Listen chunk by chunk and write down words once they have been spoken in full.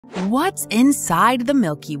What's inside the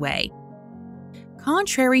Milky Way?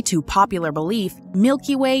 Contrary to popular belief,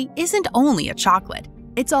 Milky Way isn't only a chocolate.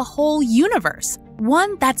 It's a whole universe,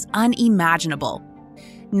 one that's unimaginable.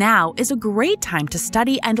 Now is a great time to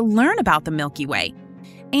study and learn about the Milky Way.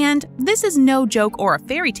 And this is no joke or a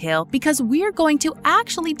fairy tale because we're going to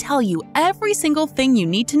actually tell you every single thing you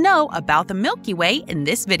need to know about the Milky Way in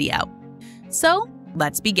this video. So,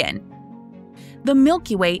 let's begin. The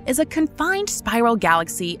Milky Way is a confined spiral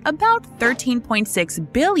galaxy about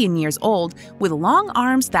 13.6 billion years old with long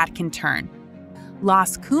arms that can turn.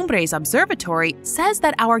 Las Cumbres Observatory says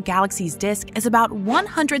that our galaxy's disk is about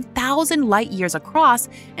 100,000 light-years across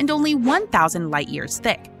and only 1,000 light-years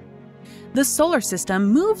thick. The solar system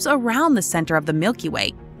moves around the center of the Milky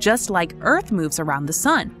Way, just like Earth moves around the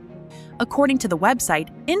Sun. According to the website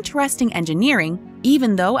Interesting Engineering,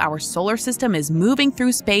 even though our solar system is moving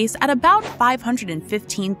through space at about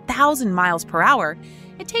 515,000 miles per hour,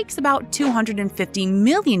 it takes about 250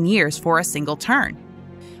 million years for a single turn.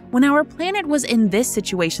 When our planet was in this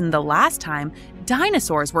situation the last time,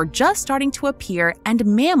 dinosaurs were just starting to appear and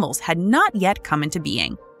mammals had not yet come into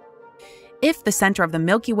being. If the center of the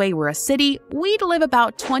Milky Way were a city, we'd live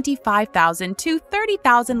about 25,000 to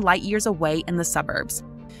 30,000 light-years away in the suburbs.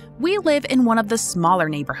 We live in one of the smaller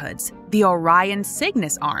neighborhoods, the Orion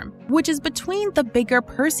Cygnus arm, which is between the bigger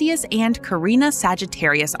Perseus and Carina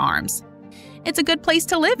Sagittarius arms. It's a good place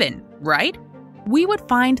to live in, right? We would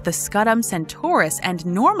find the Scutum Centaurus and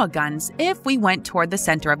Normoguns if we went toward the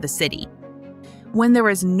center of the city. When there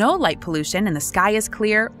is no light pollution and the sky is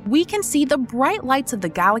clear, we can see the bright lights of the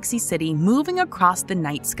galaxy city moving across the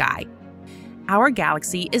night sky. Our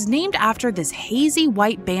galaxy is named after this hazy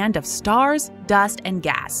white band of stars, dust, and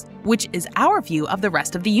gas, which is our view of the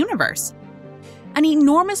rest of the universe. An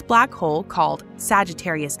enormous black hole called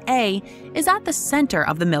Sagittarius A is at the center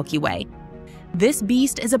of the Milky Way. This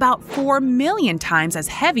beast is about 4 million times as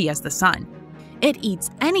heavy as the Sun. It eats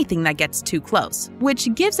anything that gets too close,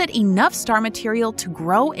 which gives it enough star material to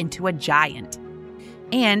grow into a giant.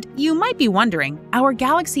 And you might be wondering, our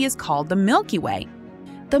galaxy is called the Milky Way.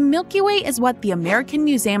 The Milky Way is what the American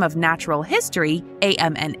Museum of Natural History,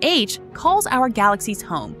 AMNH, calls our galaxy's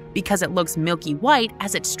home because it looks milky white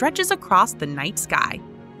as it stretches across the night sky.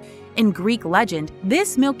 In Greek legend,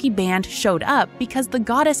 this milky band showed up because the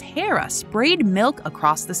goddess Hera sprayed milk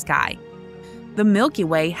across the sky. The Milky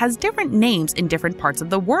Way has different names in different parts of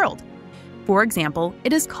the world. For example,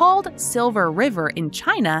 it is called Silver River in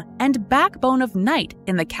China and Backbone of Night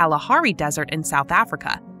in the Kalahari Desert in South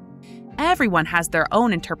Africa. Everyone has their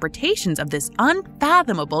own interpretations of this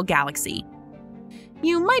unfathomable galaxy.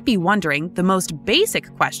 You might be wondering the most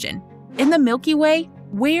basic question. In the Milky Way,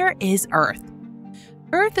 where is Earth?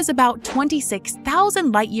 Earth is about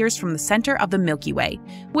 26,000 light-years from the center of the Milky Way,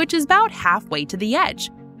 which is about halfway to the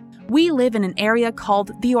edge. We live in an area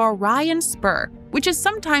called the Orion Spur, which is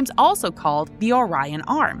sometimes also called the Orion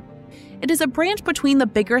Arm. It is a branch between the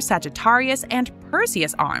bigger Sagittarius and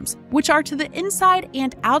Perseus arms, which are to the inside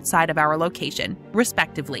and outside of our location,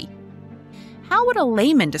 respectively. How would a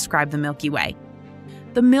layman describe the Milky Way?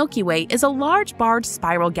 The Milky Way is a large barred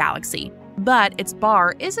spiral galaxy, but its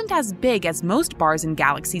bar isn't as big as most bars in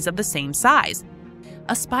galaxies of the same size.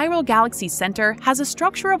 A spiral galaxy's center has a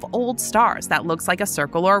structure of old stars that looks like a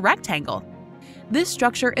circle or a rectangle. This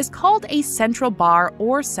structure is called a central bar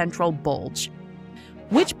or central bulge.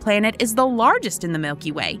 Which planet is the largest in the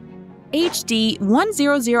Milky Way? HD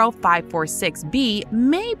 100546b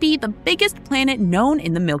may be the biggest planet known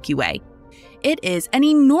in the Milky Way. It is an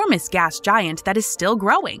enormous gas giant that is still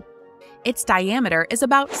growing. Its diameter is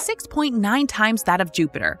about 6.9 times that of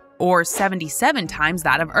Jupiter, or 77 times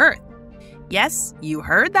that of Earth. Yes, you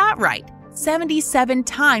heard that right. 77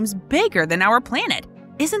 times bigger than our planet.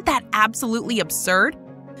 Isn't that absolutely absurd?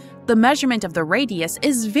 The measurement of the radius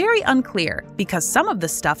is very unclear because some of the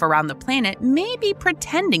stuff around the planet may be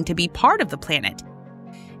pretending to be part of the planet.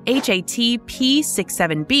 HAT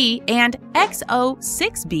P67b and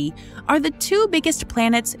XO6b are the two biggest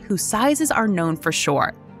planets whose sizes are known for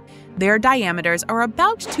sure. Their diameters are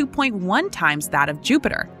about 2.1 times that of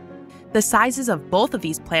Jupiter. The sizes of both of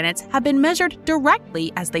these planets have been measured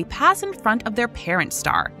directly as they pass in front of their parent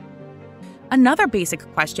star. Another basic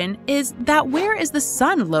question is that where is the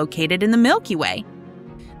Sun located in the Milky Way?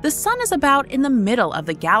 The Sun is about in the middle of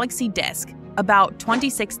the galaxy disk, about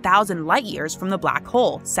 26,000 light-years from the black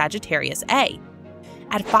hole, Sagittarius A.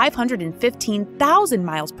 At 515,000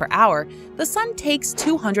 miles per hour, the Sun takes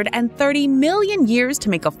 230 million years to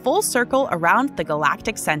make a full circle around the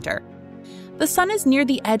galactic center. The Sun is near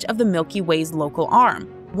the edge of the Milky Way's local arm,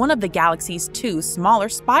 one of the galaxy's two smaller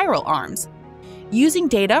spiral arms. Using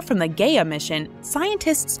data from the Gaia mission,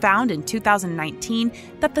 scientists found in 2019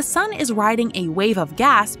 that the Sun is riding a wave of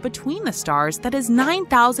gas between the stars that is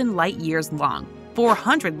 9,000 light-years long,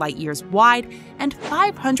 400 light-years wide, and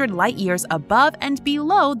 500 light-years above and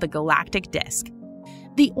below the galactic disk.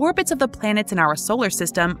 The orbits of the planets in our solar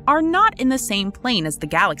system are not in the same plane as the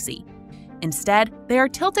galaxy. Instead, they are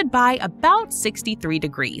tilted by about 63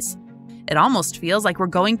 degrees. It almost feels like we're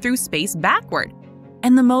going through space backward.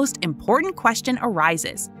 And the most important question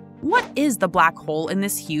arises: what is the black hole in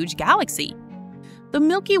this huge galaxy? The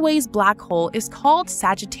Milky Way's black hole is called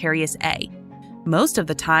Sagittarius A. Most of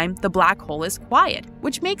the time, the black hole is quiet,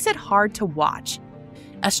 which makes it hard to watch.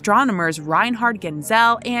 Astronomers Reinhard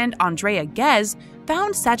Genzel and Andrea Ghez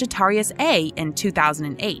found Sagittarius A in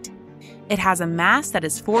 2008. It has a mass that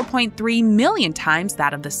is 4.3 million times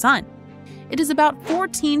that of the Sun. It is about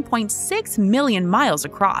 14.6 million miles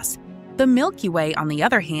across. The Milky Way, on the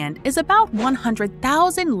other hand, is about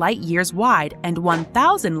 100,000 light-years wide and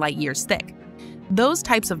 1,000 light-years thick. Those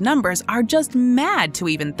types of numbers are just mad to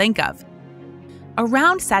even think of.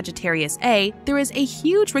 Around Sagittarius A, there is a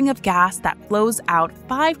huge ring of gas that flows out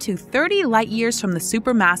 5 to 30 light-years from the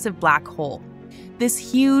supermassive black hole. This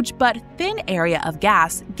huge but thin area of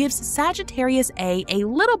gas gives Sagittarius A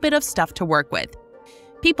little bit of stuff to work with.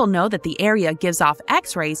 People know that the area gives off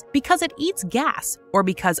X-rays because it eats gas, or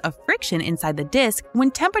because of friction inside the disk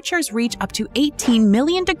when temperatures reach up to 18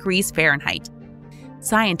 million degrees Fahrenheit.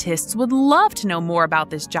 Scientists would love to know more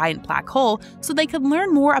about this giant black hole so they could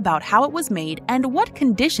learn more about how it was made and what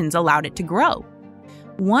conditions allowed it to grow.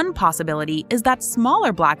 One possibility is that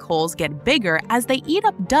smaller black holes get bigger as they eat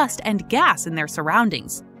up dust and gas in their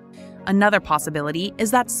surroundings. Another possibility is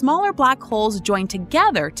that smaller black holes join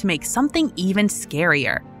together to make something even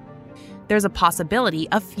scarier. There's a possibility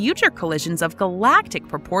of future collisions of galactic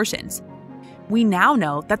proportions. We now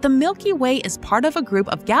know that the Milky Way is part of a group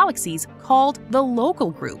of galaxies called the Local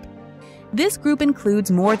Group. This group includes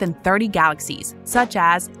more than 30 galaxies, such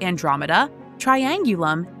as Andromeda,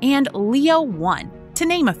 Triangulum, and Leo 1, to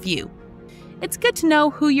name a few. It's good to know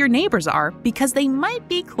who your neighbors are because they might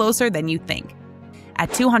be closer than you think.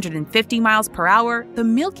 At 250 miles per hour, the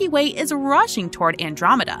Milky Way is rushing toward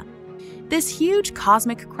Andromeda. This huge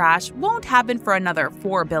cosmic crash won't happen for another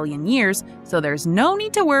 4 billion years, so there's no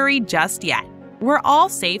need to worry just yet. We're all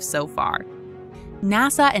safe so far.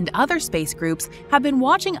 NASA and other space groups have been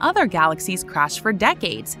watching other galaxies crash for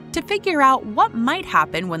decades to figure out what might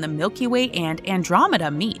happen when the Milky Way and Andromeda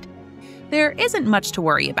meet. There isn't much to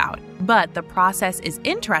worry about, but the process is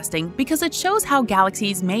interesting because it shows how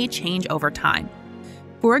galaxies may change over time.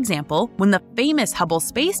 For example, when the famous Hubble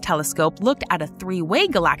Space Telescope looked at a three-way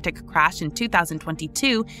galactic crash in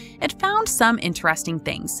 2022, it found some interesting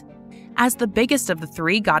things. As the biggest of the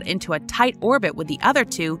three got into a tight orbit with the other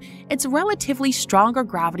two, its relatively stronger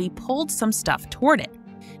gravity pulled some stuff toward it.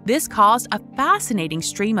 This caused a fascinating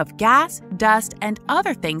stream of gas, dust, and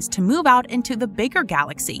other things to move out into the bigger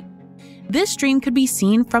galaxy. This stream could be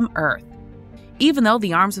seen from Earth. Even though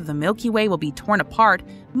the arms of the Milky Way will be torn apart,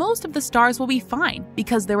 most of the stars will be fine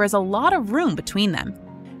because there is a lot of room between them.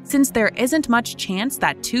 Since there isn't much chance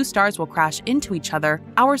that two stars will crash into each other,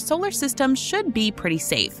 our solar system should be pretty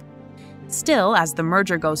safe. Still, as the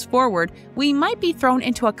merger goes forward, we might be thrown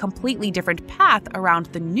into a completely different path around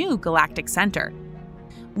the new galactic center.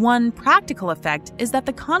 One practical effect is that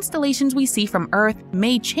the constellations we see from Earth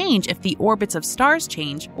may change if the orbits of stars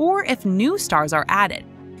change or if new stars are added.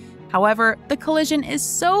 However, the collision is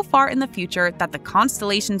so far in the future that the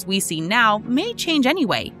constellations we see now may change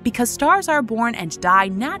anyway because stars are born and die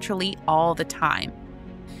naturally all the time.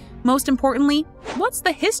 Most importantly, what's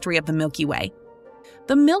the history of the Milky Way?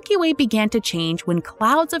 The Milky Way began to change when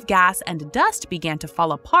clouds of gas and dust began to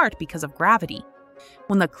fall apart because of gravity.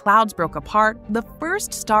 When the clouds broke apart, the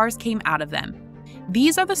first stars came out of them.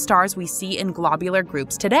 These are the stars we see in globular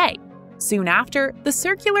groups today. Soon after, the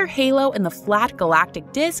circular halo in the flat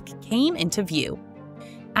galactic disk came into view.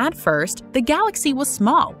 At first, the galaxy was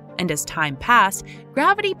small, and as time passed,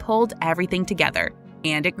 gravity pulled everything together,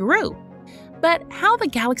 and it grew. But how the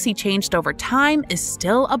galaxy changed over time is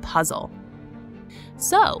still a puzzle.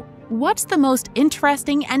 So, what's the most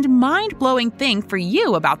interesting and mind-blowing thing for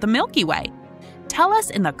you about the Milky Way? Tell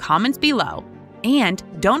us in the comments below. And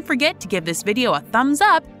don't forget to give this video a thumbs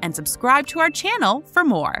up and subscribe to our channel for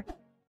more.